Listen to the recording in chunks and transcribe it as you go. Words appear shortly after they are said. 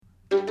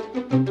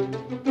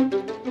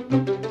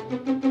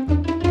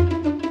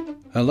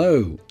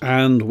Hello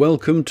and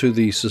welcome to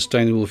the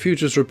Sustainable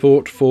Futures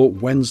Report for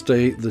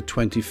Wednesday the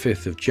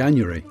 25th of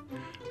January.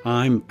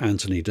 I'm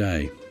Anthony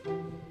Day.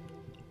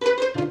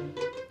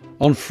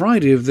 On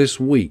Friday of this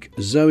week,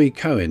 Zoe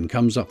Cohen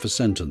comes up for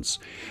sentence.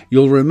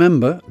 You'll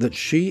remember that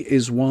she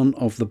is one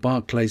of the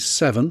Barclays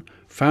 7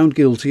 found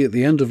guilty at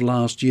the end of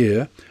last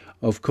year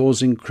of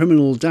causing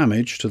criminal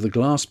damage to the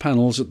glass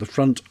panels at the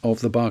front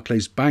of the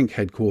Barclays Bank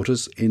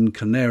headquarters in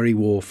Canary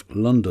Wharf,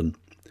 London.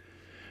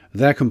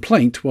 Their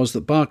complaint was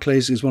that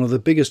Barclays is one of the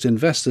biggest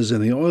investors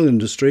in the oil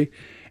industry,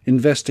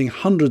 investing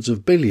hundreds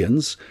of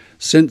billions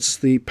since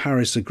the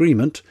Paris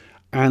Agreement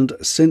and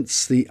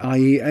since the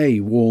IEA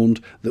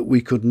warned that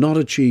we could not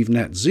achieve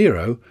net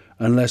zero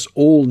unless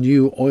all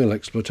new oil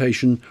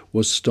exploitation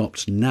was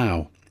stopped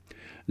now.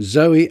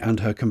 Zoe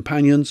and her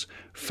companions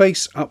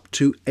face up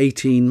to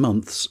 18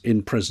 months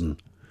in prison.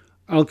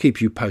 I'll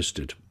keep you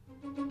posted.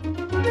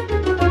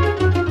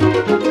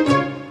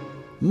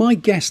 My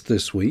guest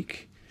this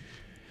week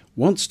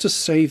wants to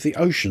save the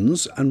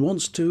oceans and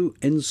wants to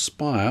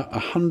inspire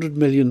 100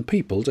 million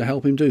people to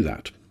help him do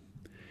that.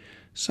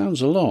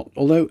 Sounds a lot,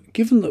 although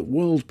given that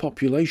world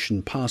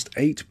population passed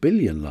 8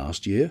 billion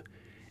last year,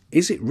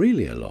 is it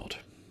really a lot?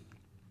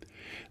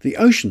 The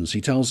oceans,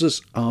 he tells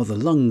us, are the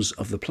lungs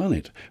of the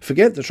planet.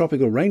 Forget the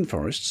tropical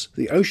rainforests,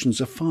 the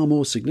oceans are far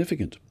more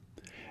significant.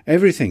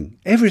 Everything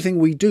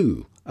we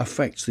do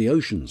affects the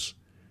oceans,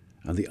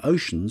 and the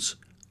oceans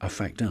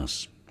affect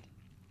us.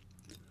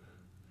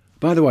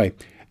 By the way,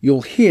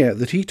 you'll hear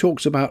that he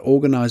talks about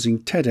organising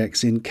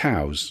TEDx in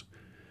Cowes.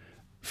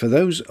 For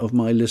those of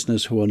my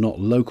listeners who are not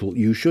local,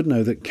 you should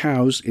know that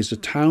Cowes is a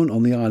town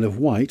on the Isle of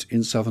Wight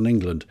in southern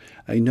England,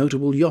 a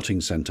notable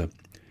yachting centre.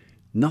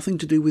 Nothing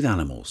to do with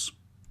animals.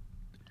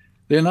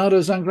 Leonardo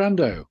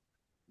Zangrando,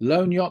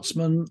 lone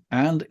yachtsman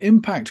and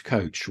impact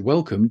coach.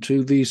 Welcome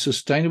to the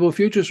Sustainable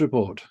Futures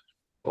Report.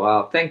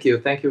 Wow, thank you.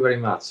 Thank you very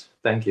much.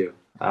 Thank you.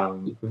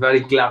 I'm very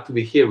glad to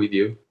be here with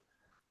you.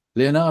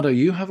 Leonardo,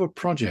 you have a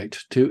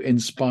project to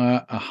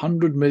inspire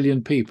 100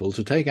 million people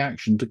to take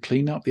action to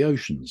clean up the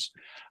oceans.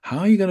 How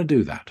are you going to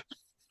do that?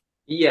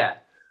 Yeah.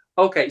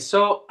 Okay.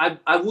 So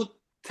I would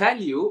tell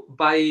you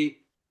by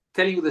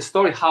telling you the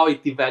story, how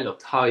it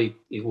developed, how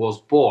it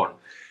was born.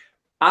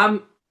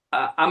 I'm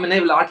a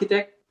naval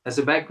architect as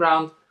a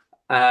background,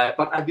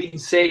 but I've been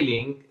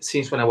sailing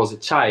since when I was a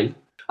child.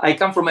 I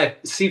come from a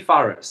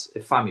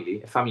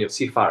family of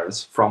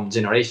seafarers from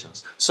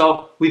generations.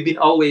 So we've been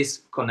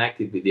always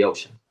connected with the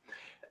ocean.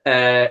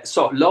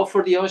 So love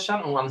for the ocean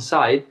on one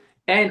side,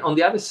 and on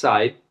the other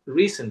side,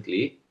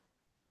 recently,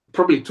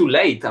 probably too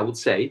late, I would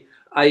say,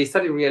 I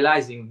started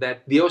realizing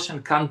that the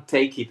ocean can't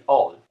take it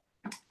all.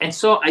 And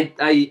so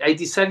I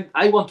decided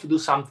I want to do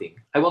something.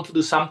 I want to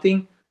do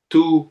something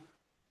to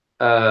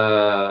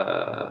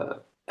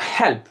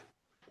help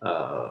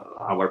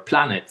our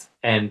planet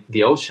and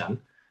the ocean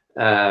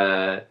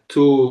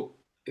to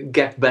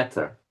get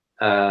better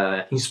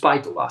in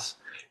spite of us,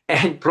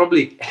 and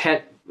probably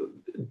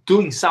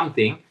doing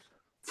something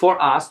for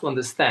us to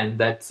understand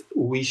that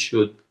we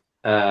should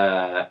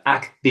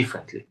act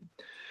differently.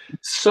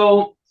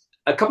 So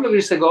a couple of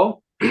years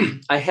ago,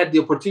 I had the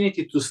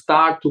opportunity to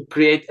start to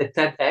create a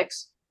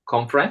TEDx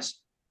conference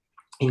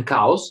in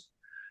Cowes.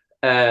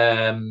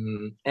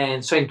 And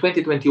so in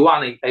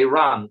 2021, I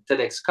ran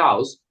TEDx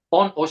Cowes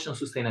on ocean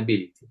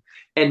sustainability.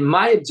 And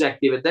my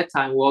objective at that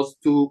time was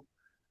to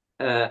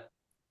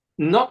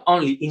not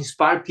only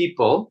inspire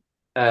people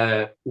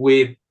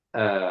with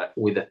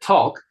a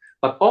talk,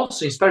 but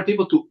also inspire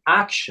people to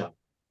action.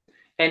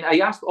 And I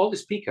asked all the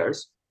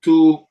speakers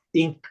to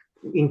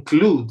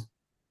include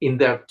in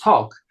their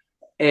talk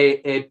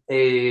a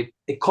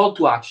call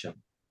to action,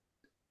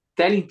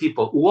 telling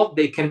people what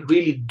they can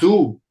really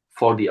do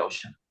for the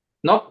ocean,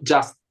 not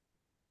just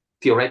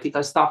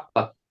theoretical stuff,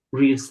 but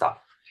real stuff.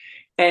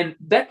 And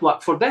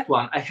for that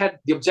one, I had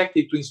the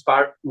objective to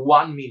inspire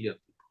 1 million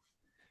people.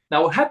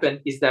 Now, what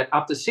happened is that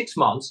after 6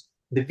 months,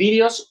 the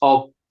videos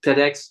of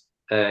TEDx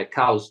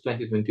Cowes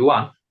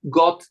 2021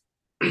 got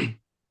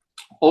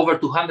over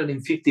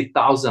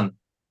 250,000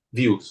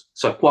 views,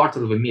 so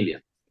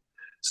 250,000.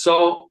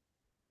 So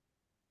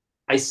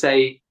I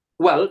say,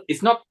 well,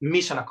 it's not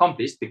mission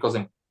accomplished because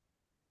I'm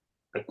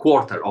a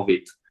quarter of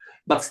it,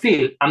 but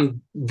still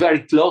I'm very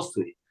close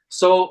to it.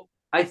 So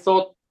I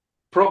thought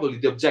probably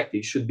the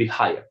objective should be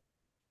higher.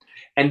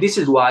 And this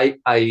is why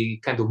I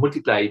kind of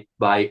multiplied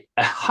by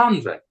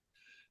 100,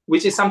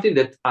 which is something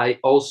that I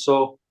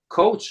also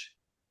coach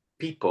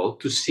people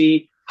to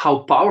see how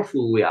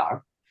powerful we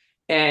are.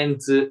 And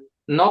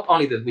not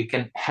only that we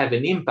can have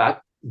an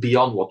impact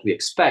beyond what we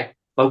expect,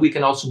 but we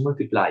can also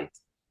multiply it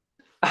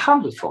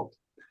 100-fold.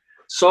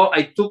 So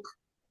I took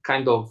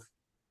kind of,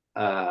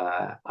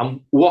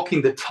 I'm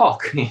walking the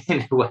talk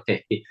in a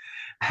way,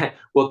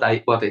 what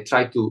I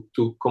try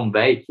to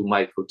convey to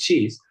my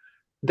coachees,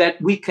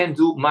 that we can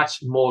do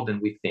much more than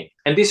we think.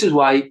 And this is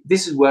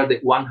where the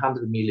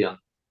 100 million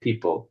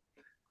people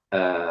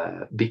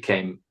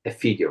became a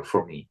figure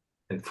for me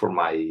and for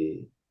my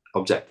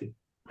objective.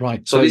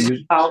 Right. So this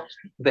is how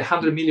the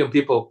 100 million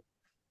people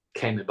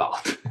came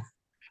about.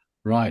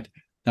 Right.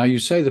 Now, you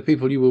say the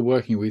people you were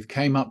working with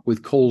came up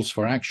with calls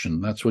for action.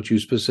 That's what you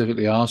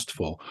specifically asked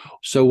for.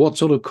 So what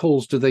sort of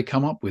calls did they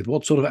come up with?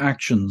 What sort of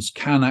actions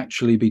can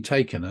actually be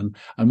taken?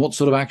 And what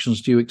sort of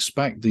actions do you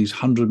expect these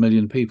 100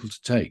 million people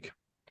to take?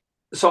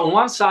 So on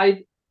one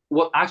side,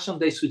 what action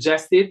they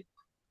suggested,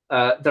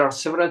 there are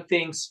several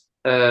things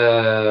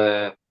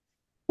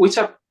which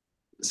are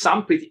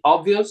some pretty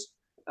obvious.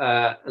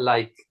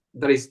 Like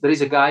there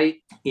is a guy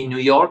in New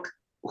York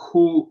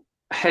who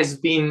has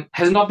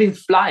not been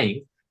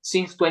flying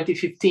since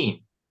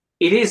 2015.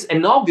 It is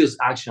an obvious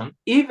action,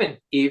 even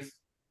if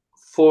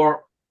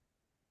for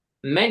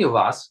many of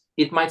us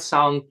it might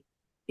sound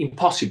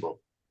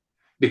impossible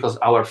because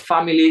our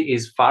family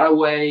is far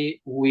away.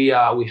 We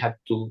have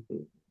to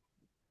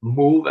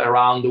move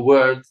around the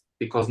world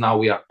because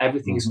now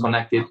everything is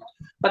connected.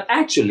 But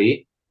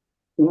actually,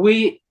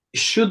 we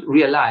should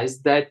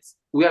realize that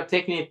we are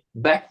taking it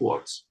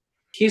backwards.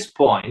 His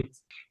point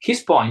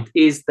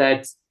is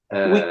that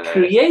we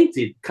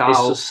created a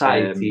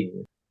society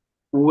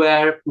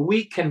where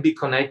we can be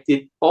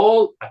connected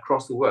all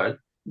across the world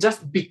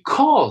just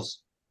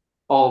because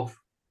of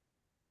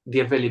the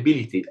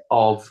availability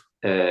of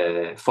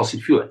fossil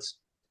fuels,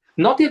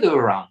 not the other way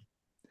around.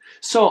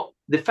 So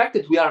the fact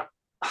that we are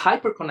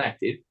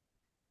hyper-connected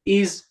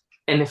is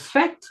an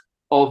effect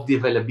of the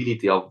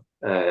availability of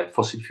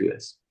fossil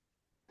fuels.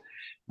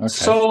 Okay.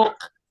 So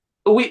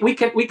we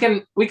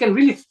can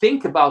really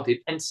think about it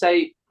and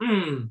say,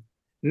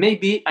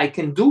 maybe I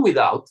can do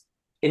without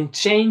and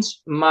change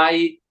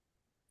my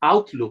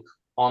outlook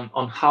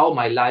on how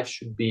my life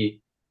should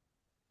be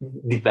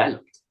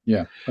developed.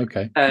 Yeah.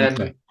 Okay.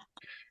 Okay.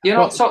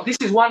 So this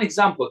is one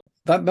example.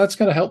 That's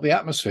going to help the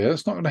atmosphere.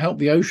 It's not going to help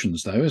the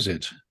oceans, though, is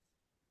it?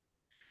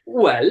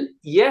 Well,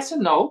 yes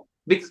and no,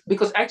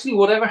 because actually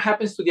whatever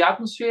happens to the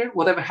atmosphere,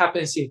 whatever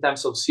happens in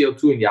terms of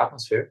CO2 in the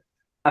atmosphere,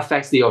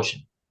 affects the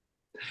ocean.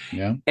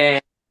 Yeah.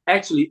 And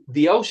actually,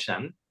 the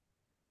ocean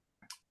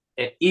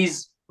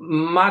is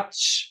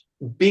much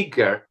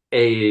bigger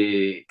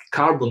a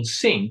carbon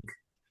sink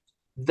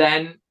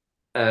than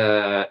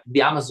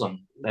the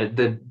Amazon,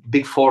 the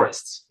big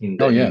forests.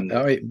 But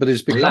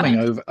it's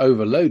becoming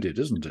overloaded,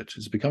 isn't it?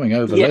 It's becoming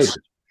overloaded. Yes,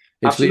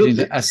 it's leading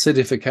to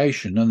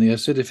acidification, and the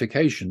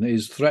acidification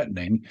is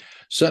threatening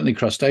certainly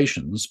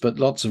crustaceans, but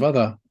lots of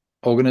other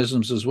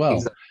organisms as well.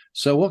 Exactly.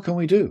 So what can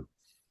we do?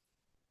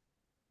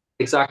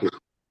 Exactly.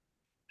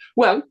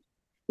 Well,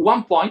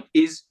 one point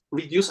is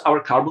reduce our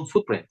carbon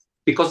footprint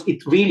because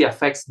it really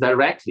affects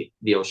directly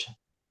the ocean.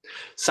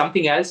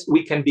 Something else,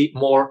 we can be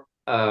more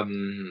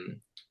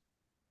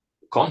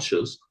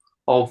conscious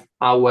of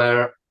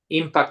our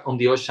impact on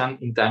the ocean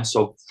in terms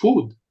of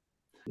food.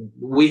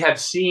 We have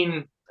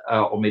seen,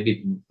 or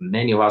maybe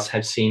many of us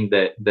have seen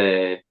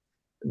the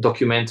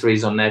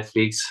documentaries on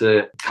Netflix,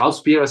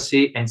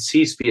 Cowspiracy and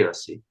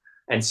Seaspiracy.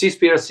 And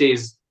Seaspiracy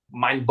is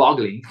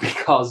mind-boggling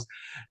because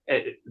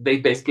they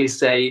basically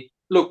say,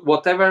 look,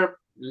 whatever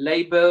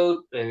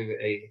label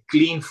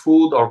clean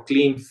food or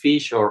clean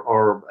fish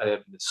or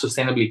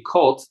sustainably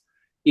caught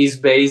is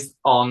based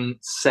on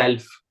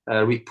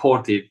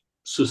self-reported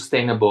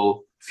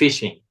sustainable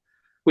fishing,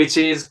 which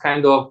is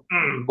kind of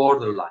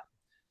borderline.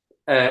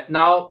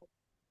 Now,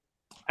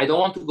 I don't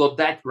want to go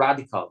that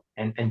radical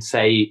and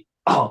say,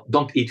 oh,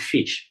 don't eat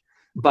fish,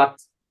 but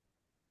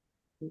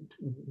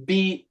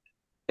be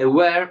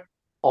aware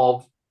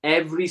of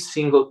every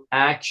single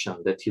action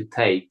that you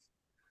take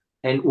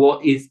and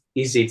what is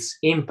its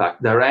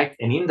impact, direct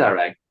and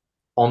indirect,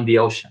 on the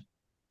ocean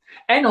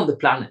and on the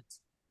planet.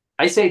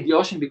 I say the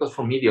ocean because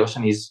for me the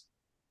ocean is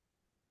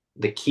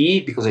the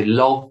key, because I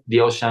love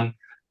the ocean,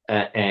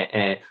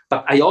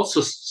 but I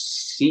also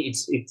see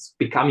it's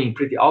becoming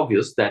pretty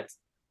obvious that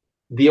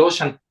the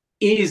ocean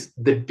is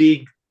the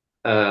big,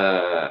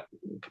 the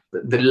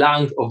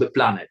lung of the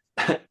planet,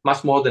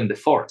 much more than the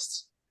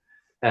forests,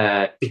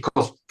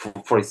 because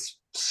for its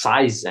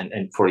size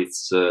and for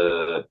its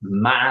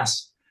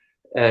mass.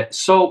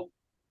 So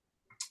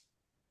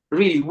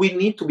really, we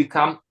need to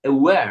become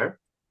aware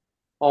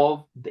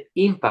of the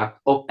impact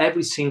of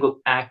every single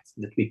act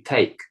that we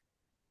take,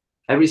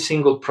 every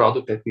single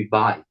product that we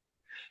buy,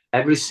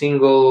 every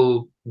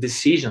single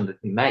decision that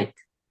we make.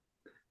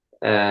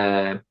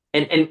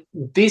 And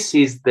this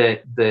is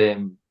the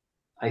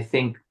I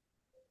think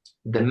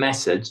the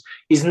message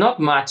is not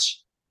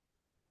much.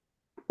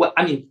 Well,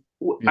 I mean,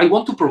 I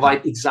want to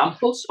provide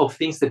examples of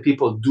things that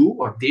people do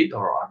or did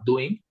or are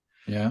doing.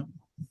 Yeah.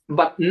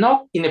 But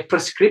not in a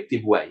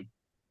prescriptive way.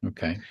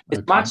 Okay.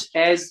 As much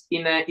as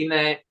in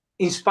a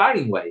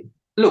inspiring way.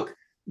 Look,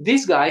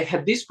 this guy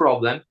had this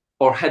problem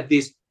or had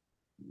this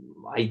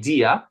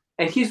idea,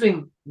 and he's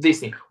doing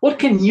this thing. What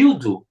can you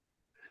do?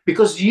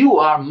 Because you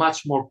are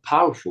much more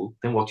powerful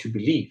than what you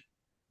believe.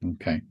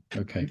 Okay.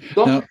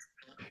 Now,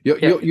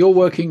 you're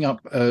working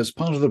up as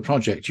part of the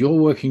project. You're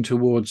working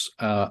towards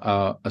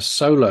a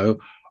solo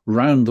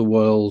round the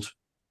world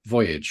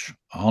voyage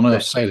on a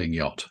sailing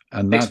yacht,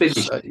 and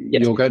that's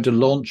you're going to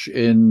launch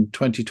in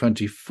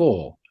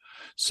 2024.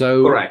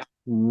 So, correct.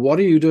 what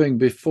are you doing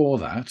before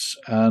that,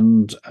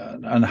 and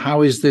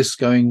how is this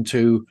going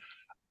to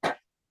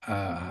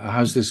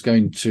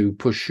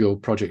push your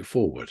project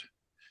forward?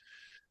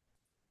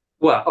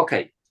 Well,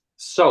 okay.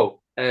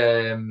 So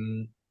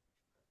I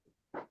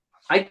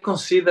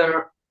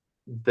consider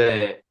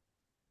the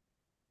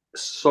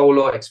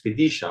solo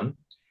expedition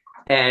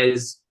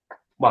as,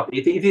 well,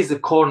 it is the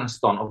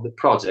cornerstone of the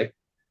project.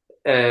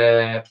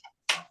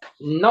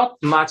 Not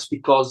much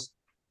because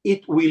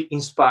it will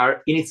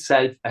inspire in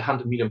itself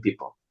 100 million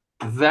people.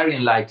 Very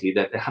unlikely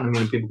that 100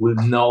 million people will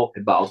know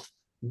about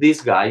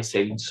this guy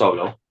sailing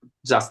solo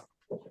just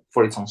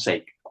for its own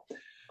sake.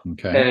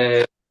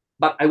 Okay.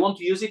 But I want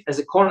to use it as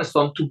a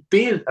cornerstone to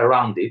build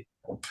around it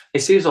a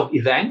series of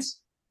events,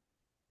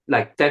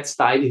 like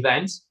TED-style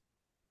events,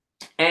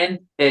 and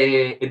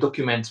a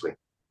documentary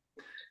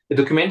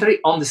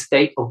on the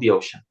state of the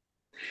ocean.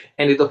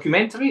 And a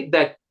documentary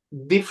that,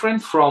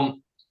 different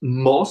from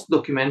most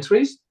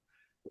documentaries,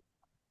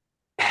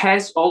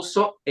 has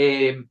also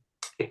a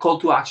call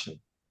to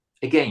action.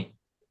 Again,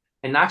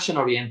 an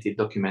action-oriented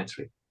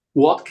documentary.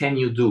 What can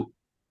you do?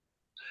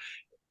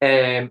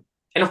 And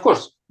of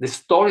course, the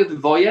story of the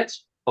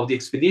voyage, of the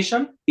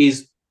expedition,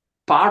 is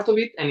part of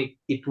it, and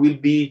it will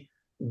be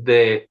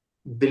the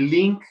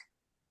link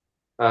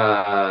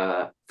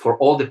for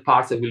all the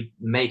parts that will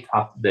make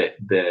up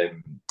the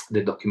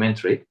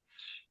documentary.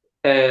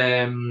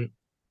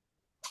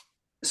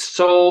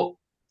 So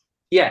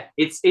yeah,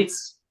 it's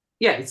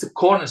a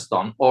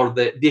cornerstone, or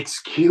the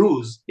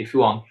excuse, if you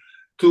want,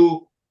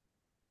 to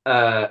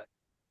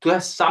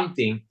have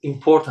something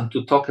important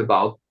to talk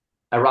about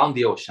around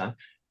the ocean,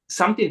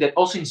 something that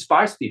also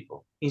inspires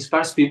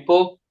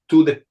people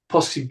to the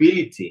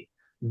possibility,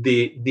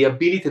 the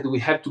ability that we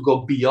have to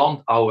go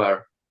beyond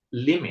our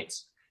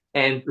limits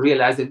and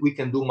realize that we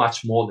can do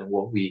much more than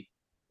what we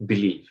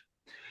believe.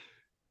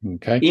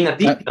 Okay. In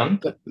addition,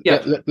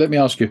 let me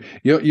ask you,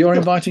 you're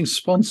inviting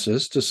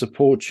sponsors to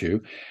support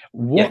you.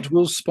 What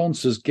will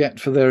sponsors get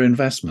for their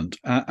investment?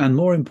 And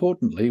more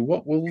importantly,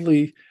 what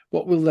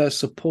will their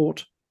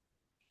support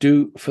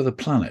do for the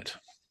planet?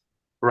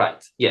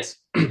 Right. Yes.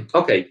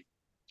 Okay.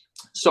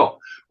 So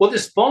what the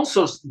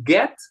sponsors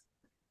get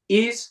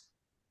is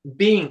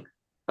being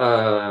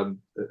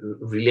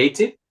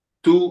related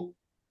to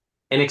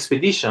an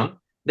expedition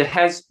that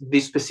has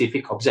this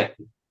specific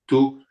objective,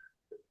 to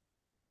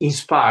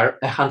inspire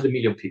 100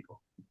 million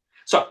people.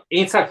 So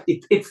in fact,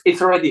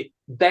 it's already,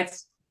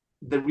 that's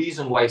the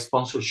reason why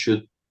sponsors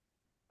should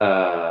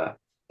or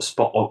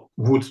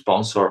would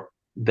sponsor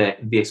the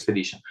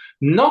expedition.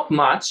 Not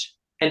much,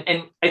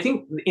 and I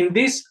think in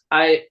this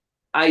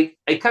I'm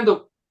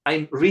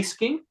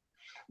risking,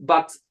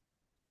 but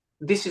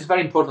this is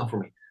very important for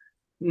me.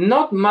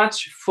 Not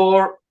much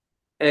for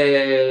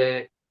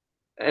a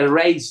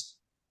race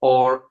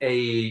or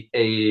a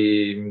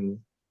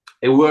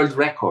world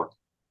record.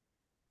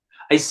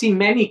 I see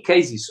many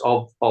cases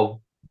of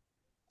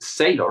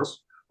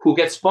sailors who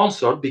get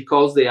sponsored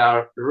because they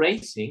are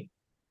racing,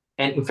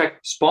 and in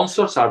fact,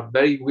 sponsors are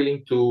very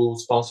willing to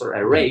sponsor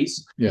a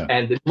race.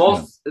 And the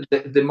most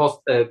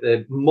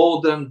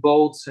modern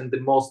boats and the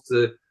most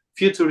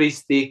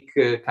futuristic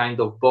kind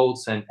of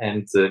boats and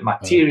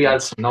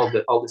materials and all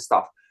the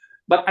stuff.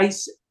 But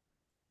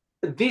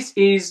this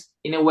is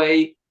in a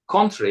way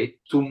contrary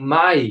to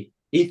my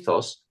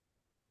ethos.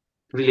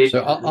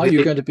 So are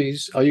you going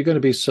to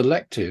be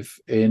selective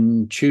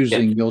in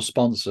choosing your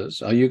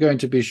sponsors? Are you going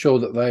to be sure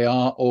that they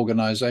are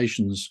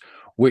organizations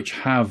which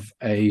have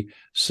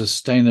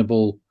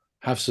sustainable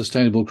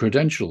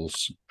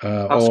credentials?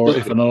 Or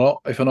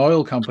if an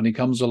oil company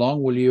comes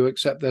along, will you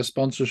accept their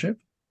sponsorship?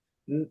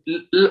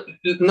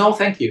 No,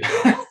 thank you.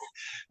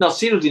 No,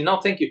 seriously, no,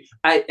 thank you.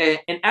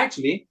 And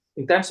actually,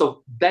 in terms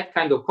of that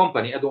kind of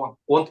company, I don't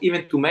want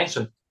even to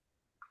mention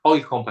oil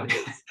company.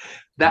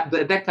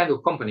 that kind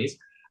of companies.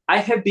 I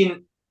have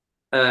been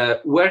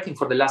working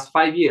for the last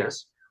 5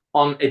 years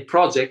on a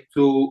project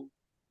to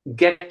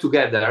get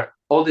together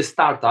all the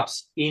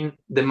startups in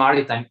the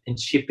maritime and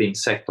shipping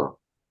sector,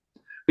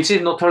 which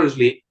is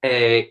notoriously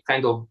a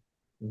kind of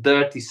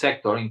dirty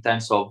sector in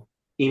terms of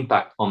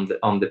impact on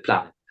the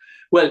planet.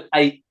 Well,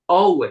 I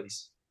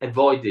always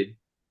avoided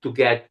to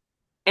get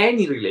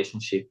any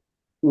relationship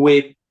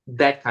with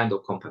that kind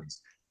of companies,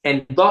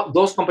 and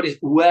those companies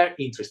were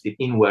interested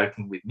in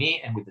working with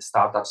me and with the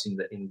startups in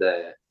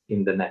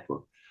the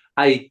network.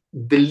 I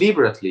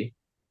deliberately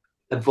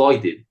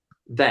avoided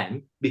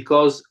them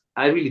because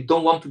I really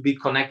don't want to be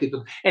connected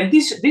to. And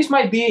this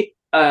might be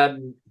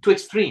too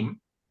extreme.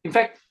 In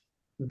fact,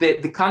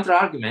 the counter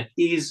argument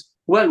is,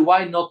 well,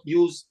 why not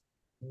use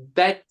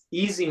that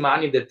easy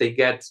money that they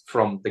get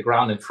from the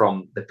ground and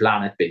from the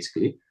planet,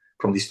 basically,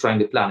 from destroying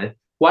the planet?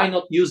 Why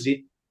not use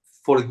it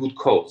for a good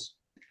cause?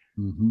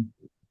 Mm-hmm.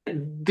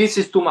 This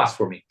is too much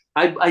for me.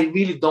 I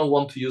really don't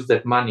want to use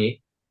that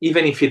money,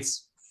 even if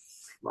it's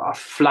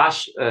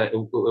flash.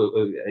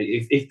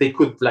 If they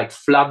could like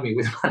flood me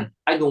with money,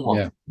 I don't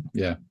want.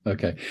 Yeah.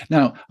 Okay.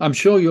 Now, I'm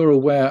sure you're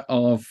aware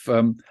of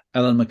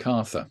Ellen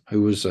MacArthur,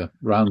 who was a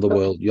round the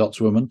world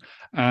yachtswoman,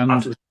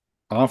 and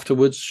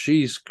afterwards,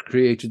 she's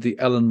created the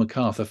Ellen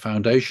MacArthur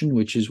Foundation,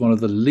 which is one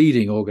of the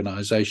leading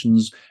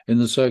organizations in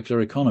the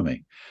circular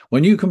economy.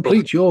 When you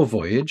complete your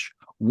voyage,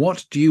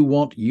 what do you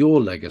want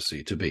your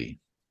legacy to be?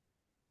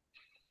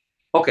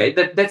 Okay,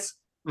 that's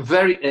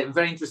very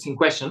interesting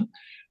question.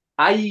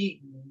 I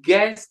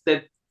guess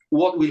that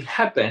what will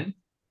happen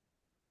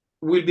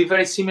will be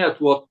very similar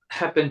to what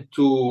happened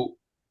to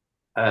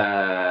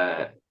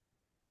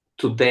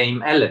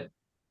Dame Ellen,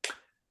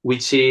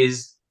 which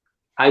is,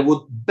 I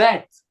would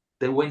bet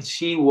that when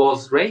she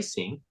was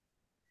racing,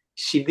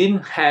 she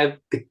didn't have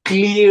the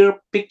clear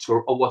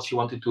picture of what she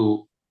wanted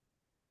to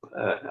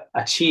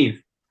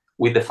achieve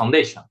with the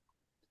foundation.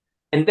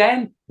 And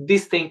then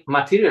this thing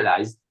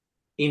materialized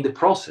in the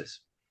process.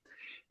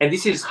 And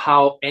this is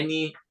how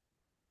any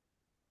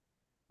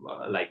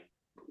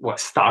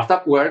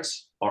startup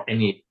works, or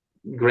any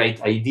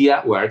great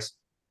idea works.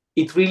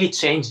 It really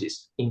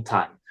changes in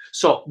time.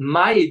 So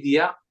my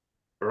idea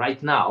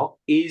right now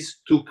is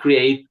to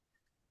create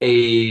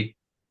a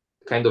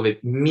kind of a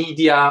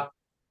media,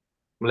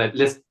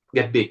 let's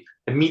get big,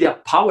 a media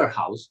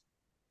powerhouse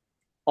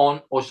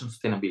on ocean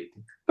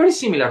sustainability. Very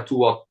similar to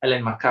what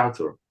Ellen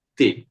MacArthur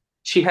did.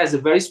 She has a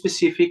very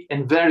specific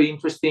and very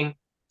interesting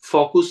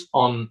focus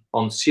on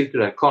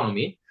circular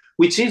economy,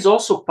 which is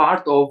also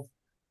part of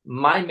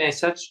my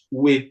message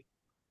with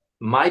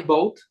my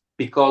boat,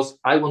 because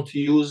I'm going to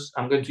use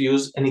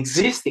an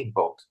existing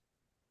boat.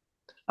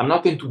 I'm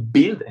not going to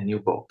build a new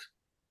boat,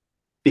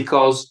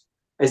 because,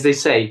 as they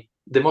say,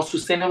 the most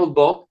sustainable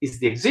boat is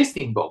the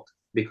existing boat,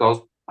 because,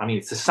 I mean,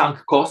 it's a sunk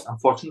cost,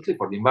 unfortunately,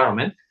 for the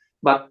environment,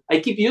 but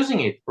I keep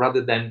using it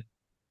rather than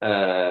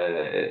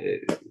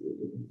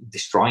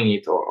destroying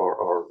it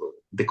or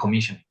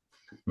decommissioning.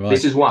 Right.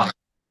 This is one.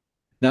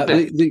 Now,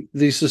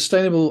 the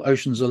Sustainable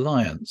Oceans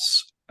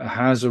Alliance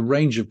has a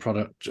range of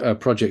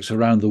projects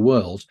around the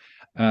world.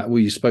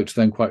 We spoke to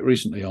them quite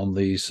recently on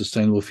the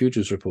Sustainable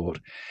Futures Report,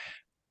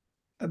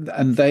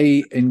 and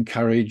they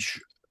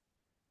encourage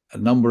a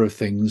number of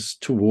things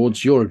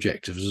towards your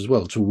objectives as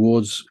well,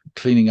 towards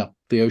cleaning up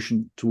the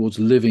ocean, towards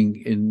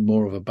living in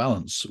more of a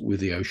balance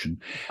with the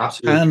ocean.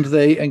 Absolutely. And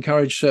they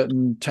encourage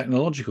certain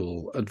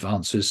technological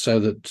advances so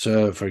that,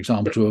 for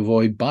example, to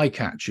avoid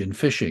bycatch in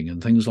fishing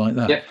and things like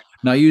that. Yeah.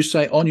 Now, you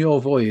say on your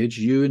voyage,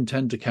 you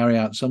intend to carry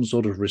out some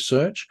sort of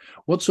research.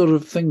 What sort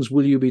of things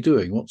will you be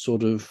doing? What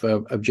sort of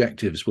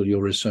objectives will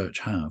your research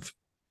have?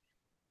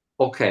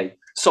 Okay.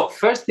 So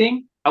first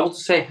thing, I want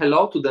to say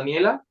hello to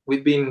Daniela.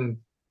 We've been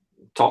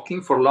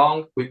talking for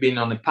long. We've been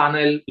on a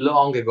panel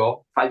long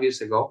ago, 5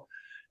 years ago.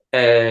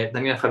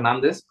 Daniela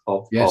Fernandez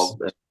of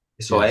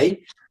SOA.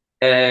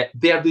 Yes.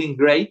 They are doing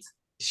great.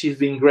 She's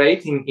been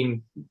great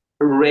in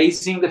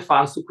raising the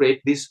funds to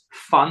create this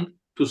fund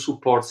to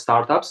support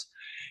startups.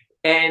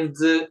 And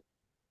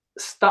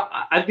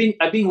I've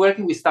been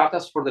working with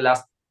startups for the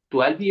last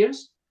 12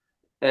 years,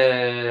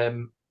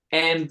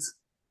 and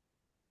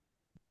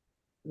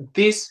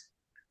this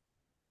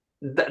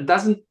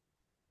doesn't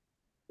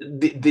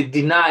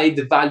deny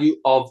the value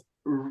of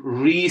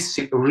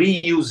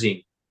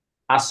reusing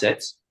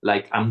assets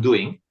like I'm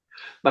doing,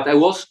 but I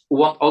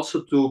want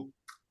also to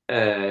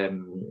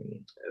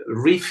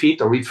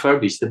refit or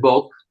refurbish the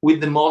boat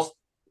with the most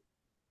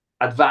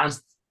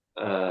advanced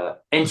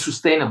and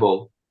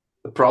sustainable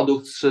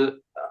products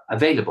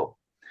available.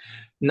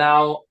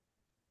 Now,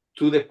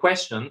 to the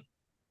question,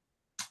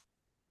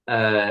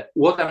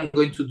 what I'm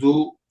going to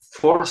do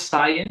for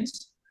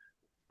science,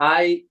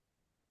 I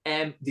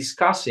am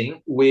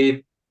discussing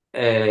with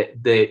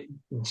the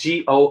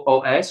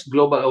GOOS,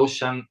 Global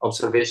Ocean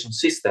Observation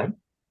System,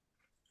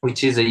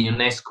 which is a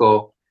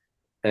UNESCO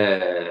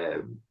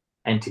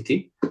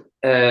entity,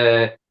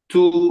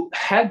 to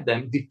help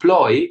them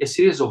deploy a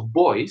series of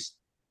buoys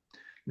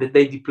that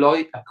they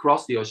deploy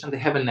across the ocean. They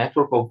have a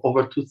network of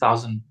over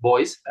 2,000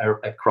 buoys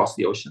across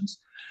the oceans,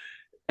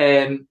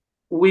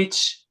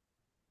 which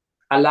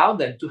allow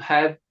them to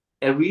have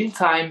a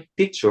real-time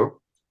picture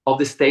of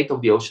the state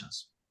of the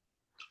oceans,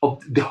 of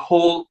the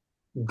whole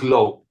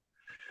globe.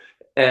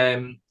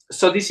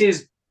 So this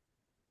is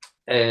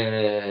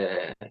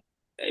a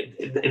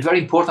very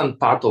important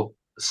part of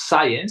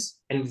science,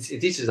 and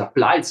this is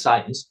applied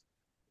science,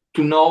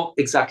 to know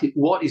exactly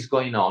what is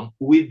going on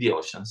with the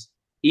oceans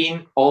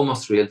in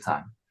almost real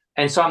time.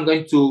 And so I'm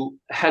going to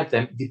help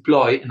them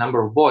deploy a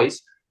number of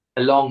buoys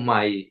along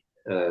my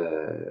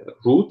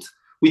route,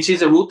 which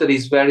is a route that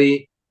is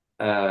very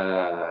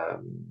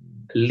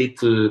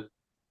little.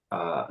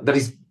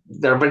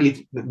 There are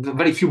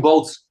very few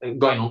boats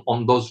going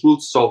on those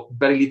routes, so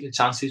very little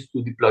chances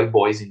to deploy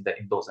buoys in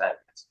those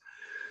areas.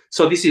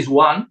 So this is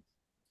one,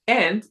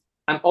 and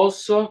I'm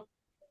also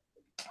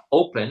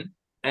open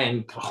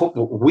and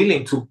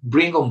willing to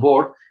bring on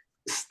board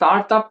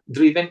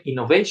startup-driven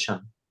innovation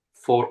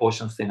for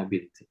ocean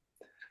sustainability,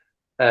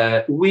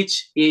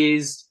 which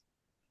is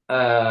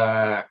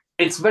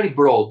it's very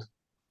broad.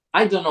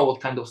 I don't know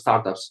what kind of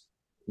startups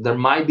there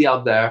might be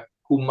out there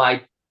who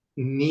might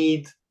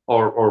need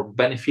or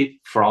benefit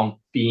from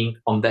being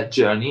on that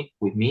journey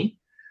with me,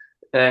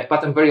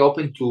 but I'm very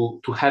open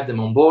to have them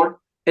on board.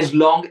 as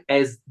long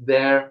as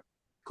their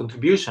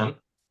contribution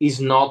is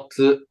not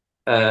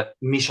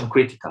mission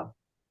critical,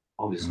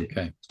 obviously.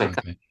 Okay.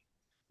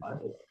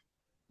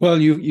 Well,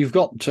 you've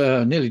got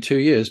nearly 2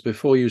 years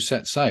before you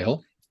set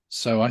sail.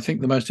 So I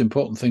think the most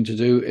important thing to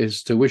do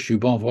is to wish you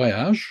bon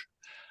voyage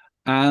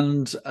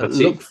and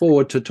look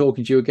forward to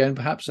talking to you again,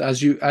 perhaps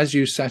as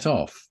you set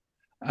off,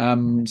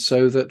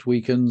 so that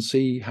we can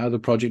see how the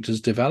project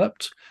has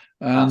developed.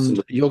 And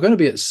Absolutely. You're going to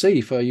be at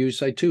sea for, you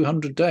say,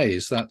 200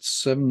 days. That's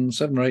 7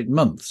 or 8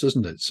 months,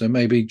 isn't it? So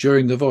maybe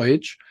during the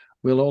voyage,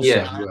 we'll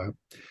also...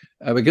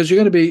 because you're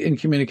going to be in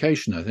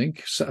communication, I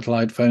think.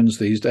 Satellite phones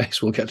these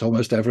days will get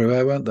almost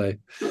everywhere, won't they?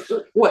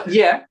 Well,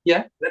 yeah.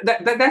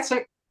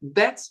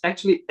 That's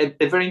actually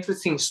a very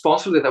interesting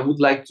sponsor that I would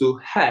like to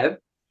have.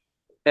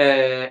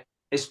 A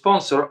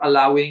sponsor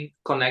allowing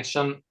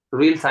connection,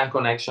 real-time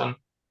connection,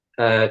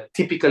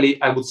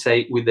 typically, I would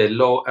say, with the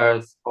low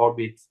Earth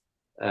orbit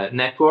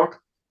network.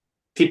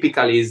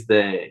 Typically is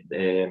the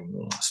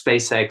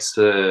SpaceX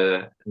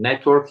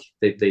network.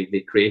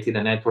 They created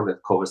a network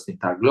that covers the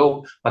entire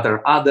globe, but there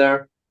are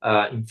other,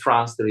 in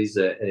France, there is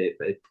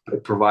a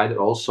provider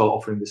also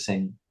offering the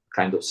same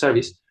kind of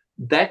service.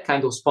 That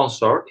kind of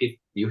sponsor, if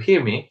you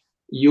hear me,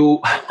 you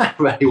are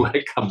very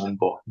welcome on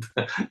board.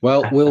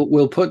 Well,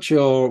 we'll put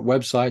your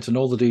website and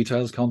all the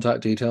details,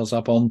 contact details,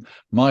 up on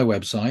my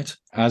website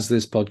as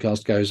this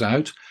podcast goes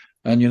out.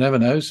 And you never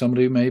know,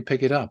 somebody may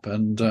pick it up,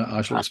 and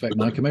I shall expect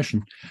my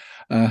commission.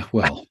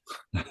 Well,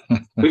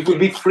 it will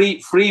be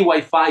free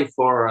Wi-Fi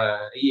for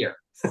a year.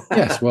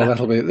 Yes, well,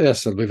 that'll be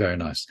very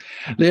nice.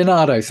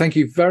 Leonardo, thank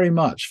you very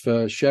much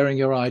for sharing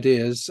your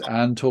ideas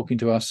and talking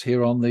to us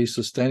here on the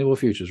Sustainable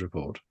Futures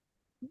Report.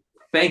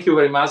 Thank you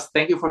very much.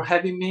 Thank you for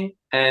having me,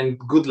 and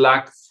good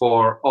luck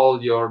for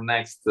all your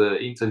next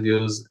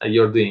interviews.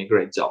 You're doing a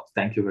great job.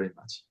 Thank you very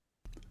much.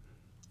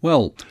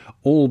 Well,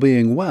 all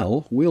being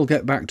well, we'll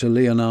get back to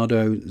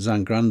Leonardo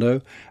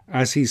Zangrando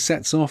as he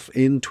sets off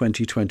in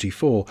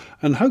 2024,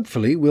 and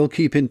hopefully we'll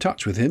keep in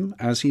touch with him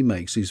as he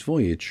makes his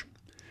voyage.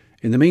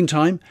 In the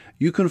meantime,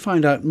 you can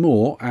find out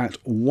more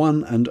at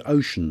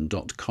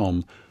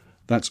oneandocean.com.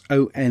 That's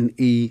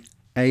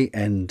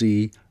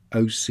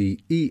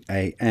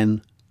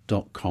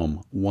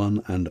oneandocean.com,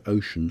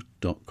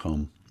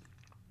 oneandocean.com.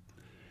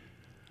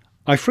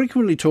 I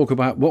frequently talk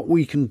about what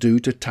we can do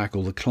to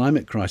tackle the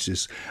climate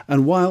crisis,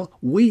 and while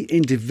we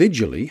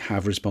individually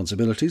have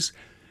responsibilities,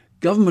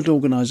 government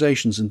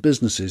organisations and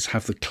businesses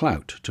have the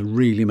clout to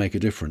really make a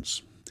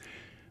difference.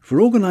 For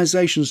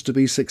organisations to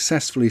be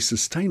successfully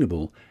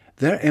sustainable,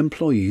 their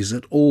employees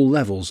at all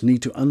levels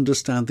need to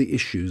understand the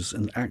issues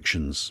and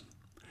actions.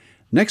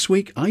 Next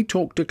week, I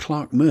talk to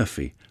Clark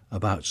Murphy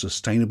about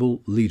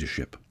sustainable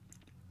leadership.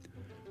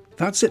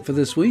 That's it for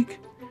this week.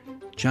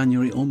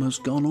 January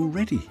almost gone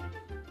already.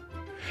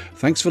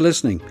 Thanks for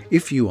listening.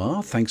 If you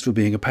are, thanks for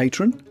being a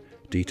patron.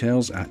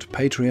 Details at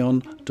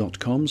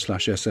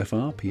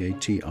patreon.com/SFR,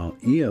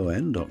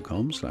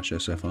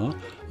 patreon.com/SFR,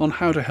 on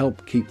how to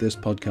help keep this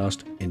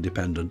podcast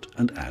independent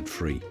and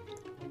ad-free.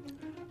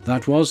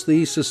 That was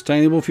the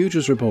Sustainable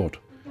Futures Report.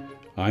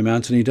 I'm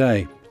Anthony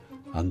Day.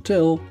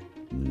 Until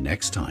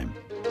next time.